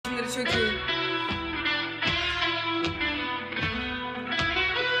çok iyi.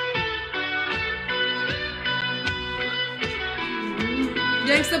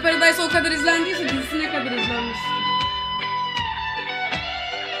 Gangsta Paradise o kadar izlendiyse dizisi ne kadar izlenmiş.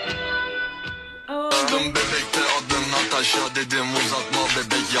 Bebekte adın Natasha dedim uzatma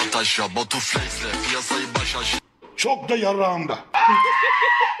bebek yat aşağı. Batu Flex'le piyasayı baş aşağı. Çok da yarağımda.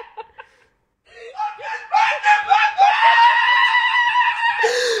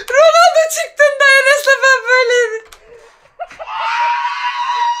 Ronaldo çıktığında Enes'le ben böyleydim.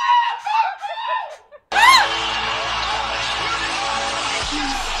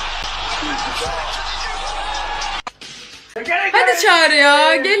 Hadi Çağrı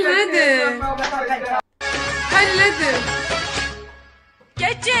ya, gelin hadi. Hadi.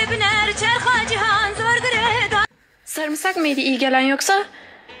 Geç cebine çerha cihan zor greda. Sarımsak mıydı iyi gelen yoksa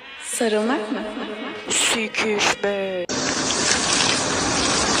sarılmak mı? Sikiş be.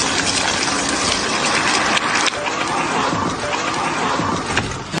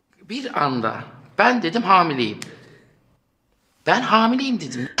 Bir anda ben dedim hamileyim. Ben hamileyim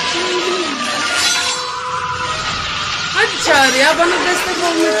dedim. Hadi Çağrı ya, bana destek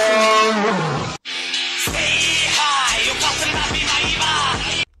olmak.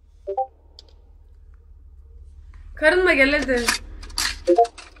 Karınla gel hadi.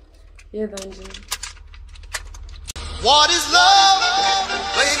 Ye bence. What is love?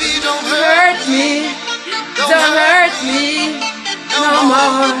 Baby don't Hurt me. Don't hurt me. No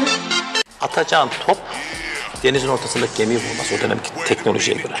more. Atacağın top denizin ortasındaki gemiyi vurmaz o dönemki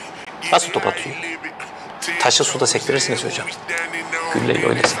teknolojiye göre. Nasıl top atıyor? Taşı suda sektirirsiniz hocam. Gülleyi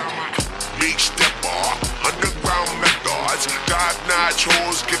öyle sektiriyor.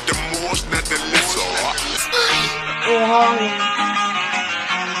 Oha.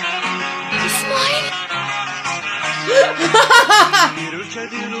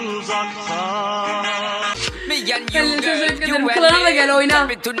 Kendine teşekkür ederim. Kulağına da gel oyna.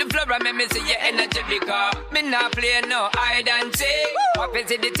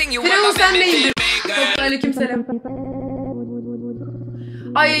 Firavun sen de indir. Aleykümselam.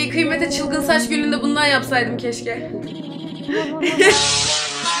 Ay kıymete çılgın saç gününde bundan yapsaydım keşke.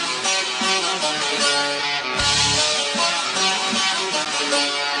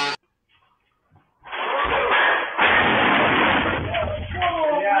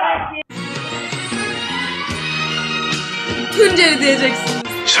 Tunceli diyeceksin.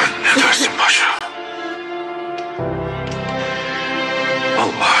 Sen ne dersin paşa?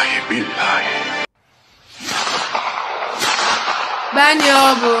 Vallahi billahi. Ben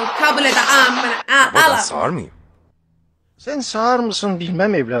ya bu. Kabul et. Ben sağır mıyım? Sen sağır mısın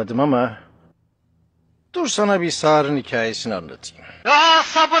bilmem evladım ama dur sana bir sağırın hikayesini anlatayım. Ya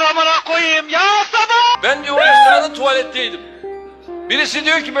sabır amına koyayım ya sabır! Ben diyor o esnada tuvaletteydim. Birisi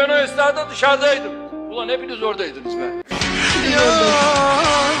diyor ki ben o esnada dışarıdaydım. Ulan hepiniz oradaydınız be.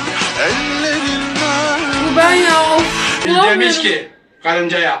 Bu ben ya. Of. Fil demiş ki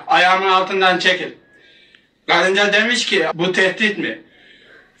karıncaya ayağımın altından çekil. Karınca demiş ki bu tehdit mi?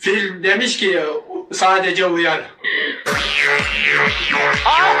 Fil demiş ki sadece uyar.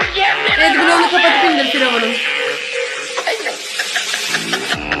 Red bloğunu kapatıp indir Firavun'un.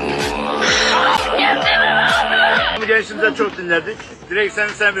 Gençliğimizde çok dinlerdik. Direkt seni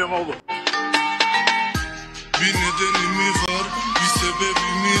sevmiyorum oğlum. Bir nedeni mi var, bir sebebi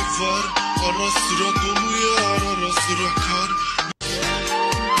mi var? Ara sıra dolu yağar, ara sıra kar.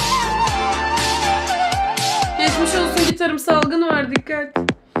 Geçmiş olsun, gitarım salgını var, dikkat.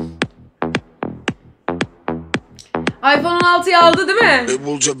 iPhone 16'yı aldı değil mi?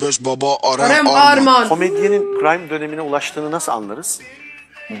 Bulca beş baba Arem Arman. Komedyenin prime dönemine ulaştığını nasıl anlarız?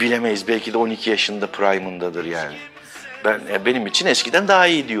 Bilemeyiz. Belki de 12 yaşında prime'ındadır yani. Benim için eskiden daha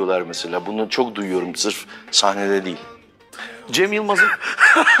iyi diyorlar mesela. Bunu çok duyuyorum sırf sahnede değil. Cem Yılmaz'ın...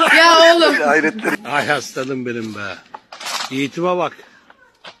 Ya oğlum. Hayretleri. Ay aslanım benim be. Yiğitime bak.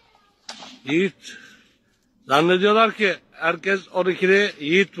 Yiğit. Zannediyorlar ki herkes 12'li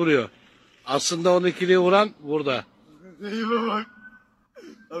Yiğit vuruyor. Aslında 12'liyi vuran burada. Neyime bak.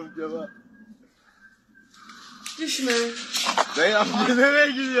 Amcama. Düşme. Dayı amca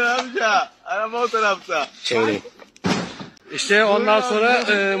nereye gidiyor amca? Araba o tarafta. Çevireyim. İşte ondan sonra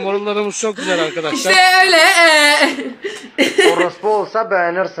morullarımız çok güzel arkadaşlar. İşte öyle. Orospu olsa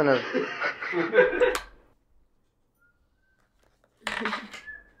beğenirsiniz.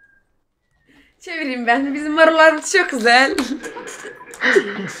 Çevireyim ben. Bizim marullarımız çok güzel.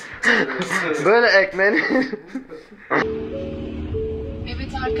 Böyle ekmeğini...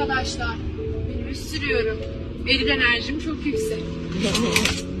 Evet arkadaşlar, minibüs sürüyorum. Eril enerjim çok yüksek.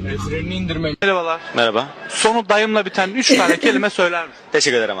 Frenini indirme. Merhabalar. Merhaba. Sonu dayımla biten 3 tane kelime söyler misin?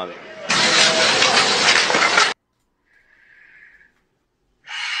 Teşekkür ederim abi.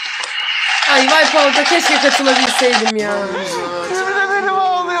 Ay Wipeout'a keşke katılabilseydim ya. Benim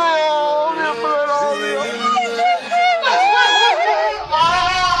ağlıyor ya. Ağlıyor böyle ağlıyor.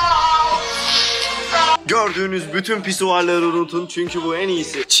 Gördüğünüz bütün pisuvarları unutun çünkü bu en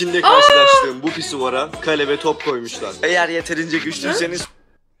iyisi. Çin'de karşılaştığım bu pisuvara kale ve top koymuşlar. Eğer yeterince güçlüyseniz...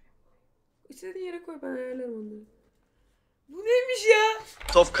 İstediğin yere koy, ben ayarlarım onları. Bu neymiş ya?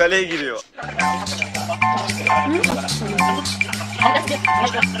 Top kaleye giriyor.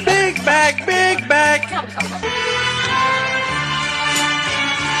 Big bag, big bag.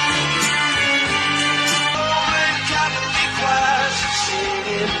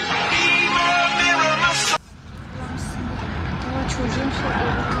 Çocuğum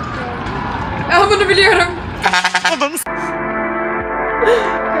ben bunu biliyorum.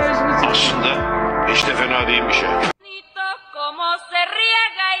 Aslında hiç de fena değilmiş ya.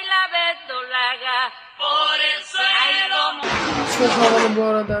 Çok havalı bu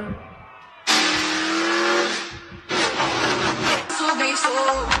arada.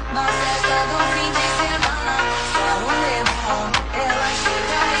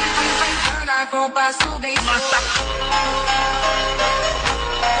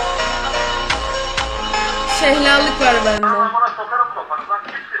 Şehlalık var bende. Bana sokarım sokarım lan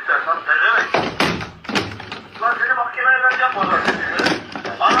kim istersen devrek. Lan seni mahkemeye vereceğim bu arada.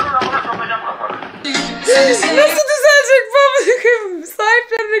 Ananın amına sokacağım kafanı. Nasıl düzelecek bu amına?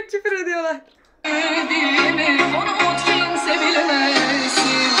 Sahiplerine küfür ediyorlar.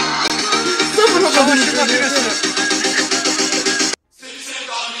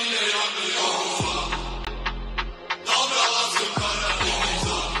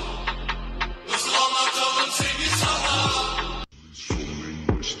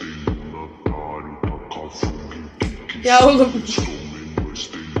 Ya oğlum.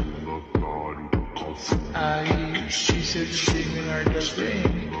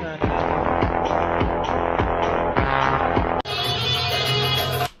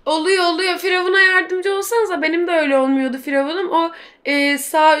 Oluyor. Firavun'a yardımcı olsanıza, benim de öyle olmuyordu Firavun'um. O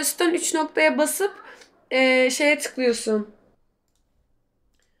sağ üstten 3 noktaya basıp şeye tıklıyorsun.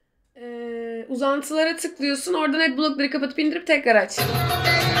 Uzantılara tıklıyorsun. Oradan hep blokları kapatıp indirip tekrar aç.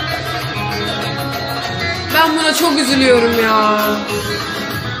 Ben buna çok üzülüyorum ya.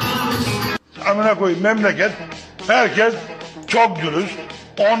 Amına koyayım memleket. Herkes çok dürüst.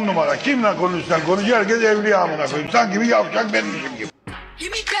 10 numara. Kimle konuşsan konuş. Herkes evliya amına koyayım. Sanki bir yavşak benmişim gibi.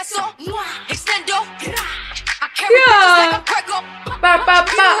 Ya.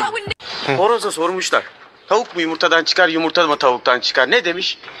 Bak. Horoza sormuşlar. Tavuk mu yumurtadan çıkar, yumurta mı tavuktan çıkar? Ne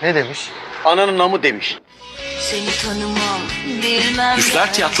demiş? Ne demiş? Ananın namı demiş. Seni tanımam, bilmem.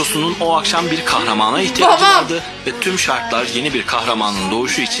 Düşler Tiyatrosu'nun o akşam bir kahramana ihtiyacı vardı ve tüm şartlar yeni bir kahramanın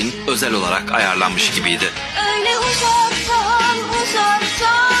doğuşu için özel olarak ayarlanmış gibiydi. Öyle uzaktan.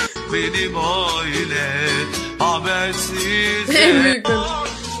 Benim aile habersiz. En büyük. Ama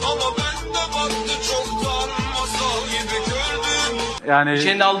ben de baktı çoktan masal gibi gördüm. Yani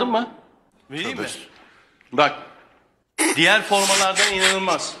Şeyini aldın mı? vereyim mi? Bak. Diğer formalardan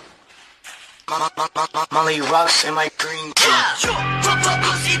inanılmaz.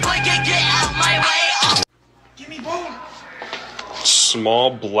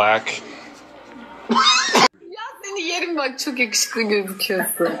 Small black. Ya seni yerim bak, çok yakışıklı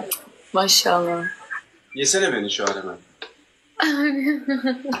gözüküyorsun. Maşallah. Yesene beni şu an hemen.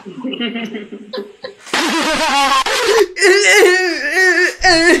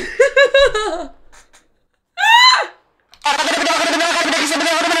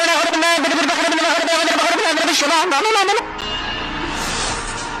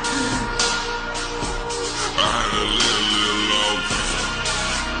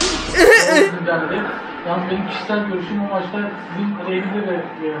 Yalnız benim kişisel görüşüm o maçta sizin aleyhinde de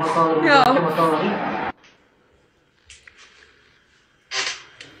hatalarım. Ya.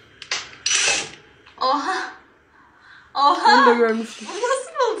 Oha. Bunu da görmüştüm.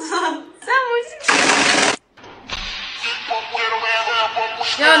 Nasıl oldu? Sen bu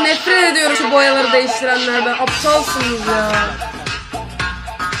Ya nefret ediyorum şu boyaları değiştirenlerden. Aptalsınız ya.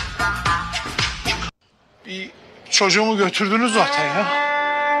 Bir çocuğumu götürdünüz zaten ya.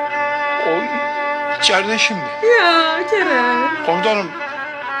 O içeride şimdi. Ya Kerem. Komutanım.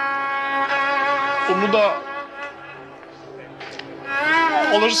 Onu da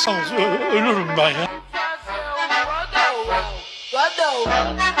alırsanız ölürüm ben ya.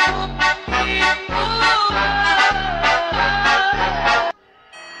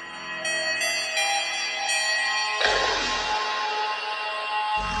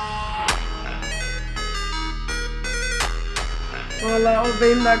 valla. O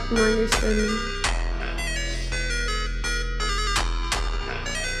benim de aklımdan geçti.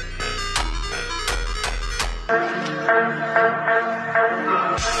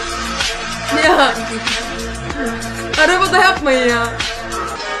 Ya. Arabada yapmayın ya.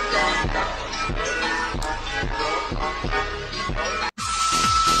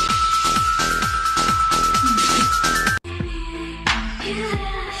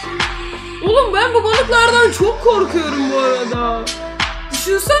 Oğlum ben bu balıklardan çok korkuyorum bu arada.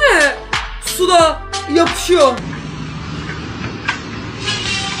 Düşünsene suda yapışıyor.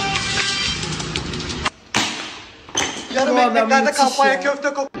 Yarım ekmeklerde kampanya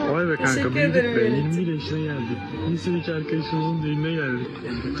köfte kok. Vay be kanka, Teşekkür büyüdük ederim be. yönetim. 21 yaşına geldik. Lisedeki arkadaşımızın düğününe geldik.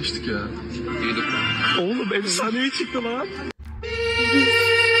 Yaklaştık ya. Büyüdük. Oğlum efsanevi çıktı lan.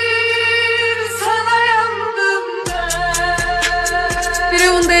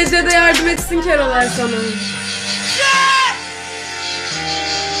 Firavun DC'de yardım etsin Kerolar sana.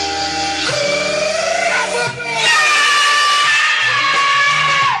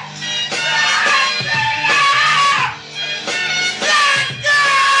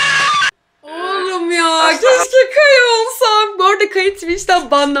 Oğlum ya keşke Kaya olsam. Bu arada Kaya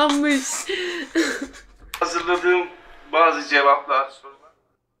Twitch'ten banlanmış. Hazırladığım bazı cevaplar, sorular.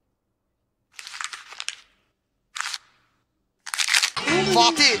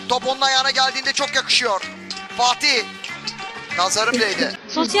 Fatih, top onun ayağına geldiğinde çok yakışıyor. Fatih, nazarım değdi.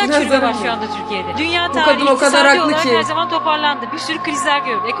 Sosyal çürüme var şu anda Türkiye'de. Dünya Bu tarihi kadın o kadar iktisadi haklı olarak ki. her zaman toparlandı. Bir sürü krizler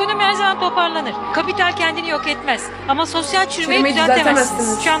gördü. Ekonomi her zaman toparlanır. Kapital kendini yok etmez. Ama sosyal çürümeyi Çürümeyi düzeltemezsiniz.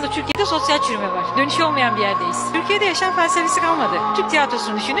 düzeltemezsiniz. Şu anda Türkiye'de sosyal çürüme var. Dönüşü olmayan bir yerdeyiz. Türkiye'de yaşam felsefesi kalmadı. Türk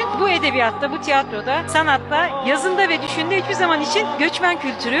tiyatrosunu düşünün. Bu edebiyatta, bu tiyatroda, sanatta, yazında ve düşünde hiçbir zaman için göçmen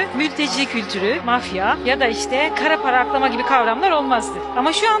kültürü, mülteci kültürü, mafya ya da işte kara para aklama gibi kavramlar olmazdı.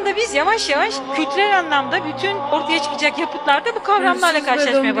 Ama şu anda biz yavaş yavaş kültürel anlamda bütün ortaya çıkacak yapıtlarda bu kavramlarla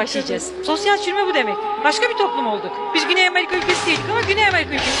karşılaşmaya başlayacağız. Sosyal çürüme bu demek. Başka bir toplum olduk. Biz Güney Amerika ülkesi değildik ama Güney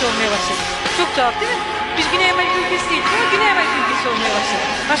Amerika ülkesi olmaya başladık. Çok tuhaf değil mi? Biz Güney Amerika ülkesi değildik ama Güney Amerika ülkesi olmaya başladık.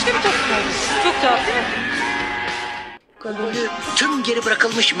 Başka bir toplum olduk. Çok tuhaf değil mi? Tüm geri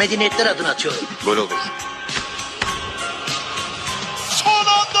bırakılmış medeniyetler adına atıyorum. Gol olur. Son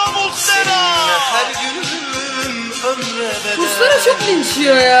anda Muslera. Her günüm ömre Ruslara çok linç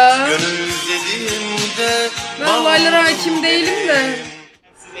yiyor ya. Gönül dediğimde Ben olaylara hakim değilim de.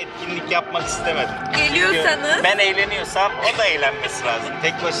 Etkinlik yapmak istemedim. Geliyorsanız. Çünkü ben eğleniyorsam o da eğlenmesi lazım.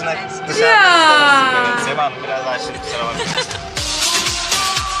 Tek başına Ya. dışarıda Seva Hanım biraz aşırı kusura bakmayın.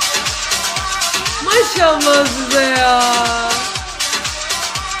 Maşallah size ya.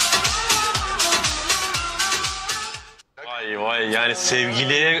 Vay vay, yani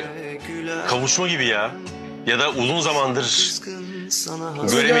sevgiliye kavuşma gibi ya. Ya da uzun zamandır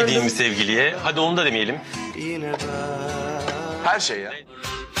göremediğim bir sevgiliye. Hadi onu da demeyelim. Her şey ya.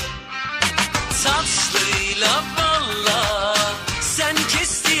 Tatlıyla valla sen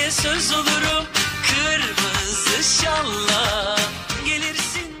kes diye söz olurum. Kırmızı şalla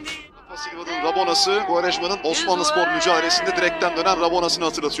gelirsin diye. Rabonası, Quaresma'nın Osmanlıspor mücadelesinde direkten dönen Rabonası'nı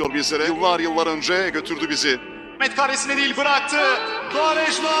hatırlatıyor bizlere. Yıllar önce götürdü bizi. Met karesine değil bıraktı.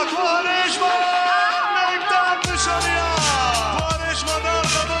 Quaresma! Neyimden dışarıya! Quaresma'dan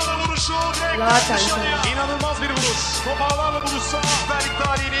Rabona vuruşu Zaten direkt İnanılmaz bir vuruş. Top ağlarla buluşsa Ahberlik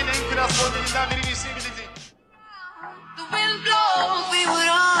tarihinin en klas gollerinden birini isteyebilirdi.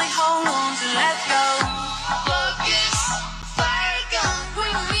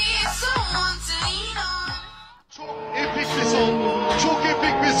 Çok epik bir son. Çok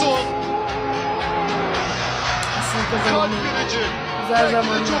epik bir son. Güzel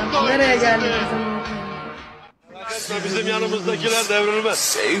zamanlar. Nereye geldik o zaman? Bizim yanımızdakiler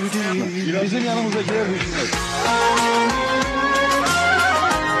devrilmez. Bizim yanımızdakiler düşmez.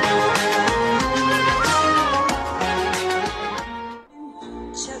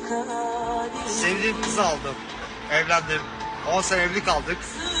 Sevdiğim kızı aldım. Evlendim. 10 sene evli kaldık.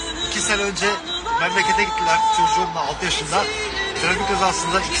 2 sene önce memlekete gittiler çocuğumla 6 yaşında. Trafik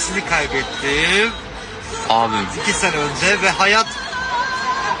kazasında ikisini kaybettim. Abim. 2 sene önce ve hayat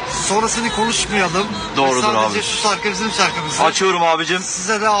sonrasını konuşmayalım. Doğrudur sadece abi. şu şarkı bizim şarkımız. Açıyorum abicim.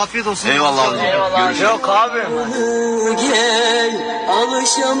 Size de afiyet olsun. Eyvallah abi. Görüşürüz. Yok abi. Gel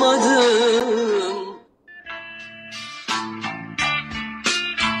alışamadım.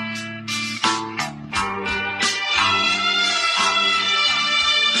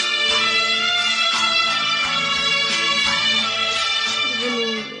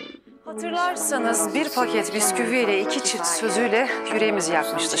 Hatırlarsanız bir paket bisküviyle 2 çift sözüyle yüreğimizi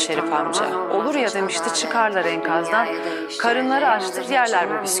yakmıştı Şerif amca. Olur ya demişti, çıkarlar enkazdan. Karınları açtır yerler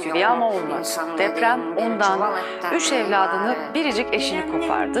bu bisküviyi ama olmadı. Deprem ondan 3 evladını, biricik eşini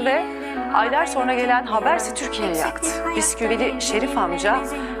kopardı ve aylar sonra gelen haberse Türkiye'yi yaktı. Bisküvili Şerif amca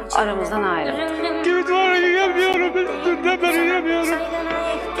aramızdan ayrıldı. Var yiyemiyorum. Dünden beri yiyemiyorum.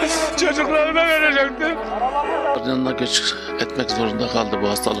 Çocuklarıma verecektim. Yanına göç etmek zorunda kaldı bu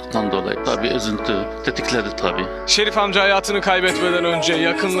hastalıktan dolayı. Tabii üzüntü tetikledi tabii. Şerif amca hayatını kaybetmeden önce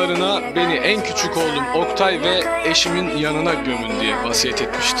yakınlarına beni en küçük oğlum Oktay ve eşimin yanına gömün diye vasiyet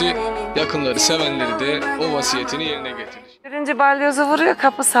etmişti. Yakınları, sevenleri de o vasiyetini yerine getirdi. Birinci balyozu vuruyor,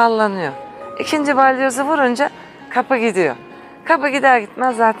 kapı sallanıyor. İkinci balyozu vurunca kapı gidiyor. Kapı gider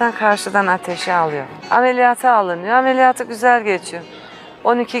gitmez zaten karşıdan ateşi alıyor. Ameliyata alınıyor. Ameliyatı güzel geçiyor.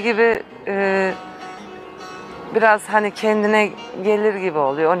 12 gibi biraz hani kendine gelir gibi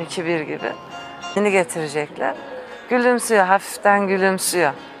oluyor. 12-1 gibi. Yeni getirecekler. Gülümsüyor, hafiften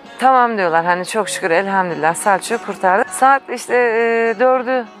gülümsüyor. Tamam diyorlar, hani çok şükür elhamdülillah Selçuk'u kurtardı. Saat işte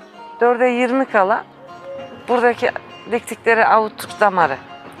 4'e 20 kala buradaki diktikleri avutluk damarı.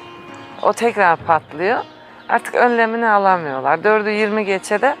 O tekrar patlıyor. Artık önlemini alamıyorlar. 4'ü 20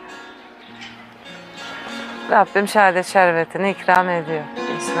 geçe de Rabbim şehadet şerbetini ikram ediyor.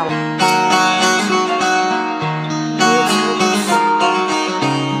 İslam.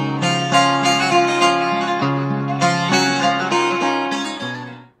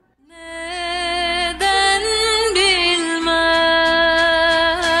 Neden bilmem,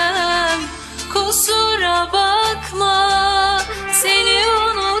 kusura bakma, seni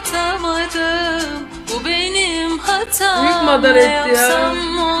unutamadım. Bu benim hatam. Büyük madara etti ya. Ne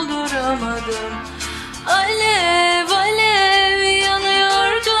yapsam olduramadım. Alev alev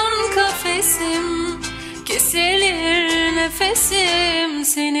yanıyordun kafesim, kesilir nefesim,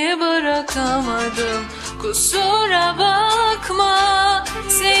 seni bırakamadım. Kusura bakma,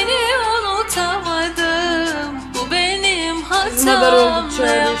 seni unutamadım. Bu benim Madara hatam, Olduk ne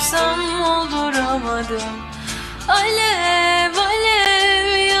çağırdı yapsam olduramadım. Alev alev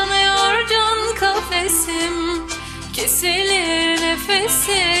yanıyordun kafesim, kesilir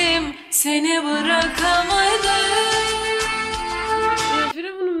nefesim, seni bırakamadım.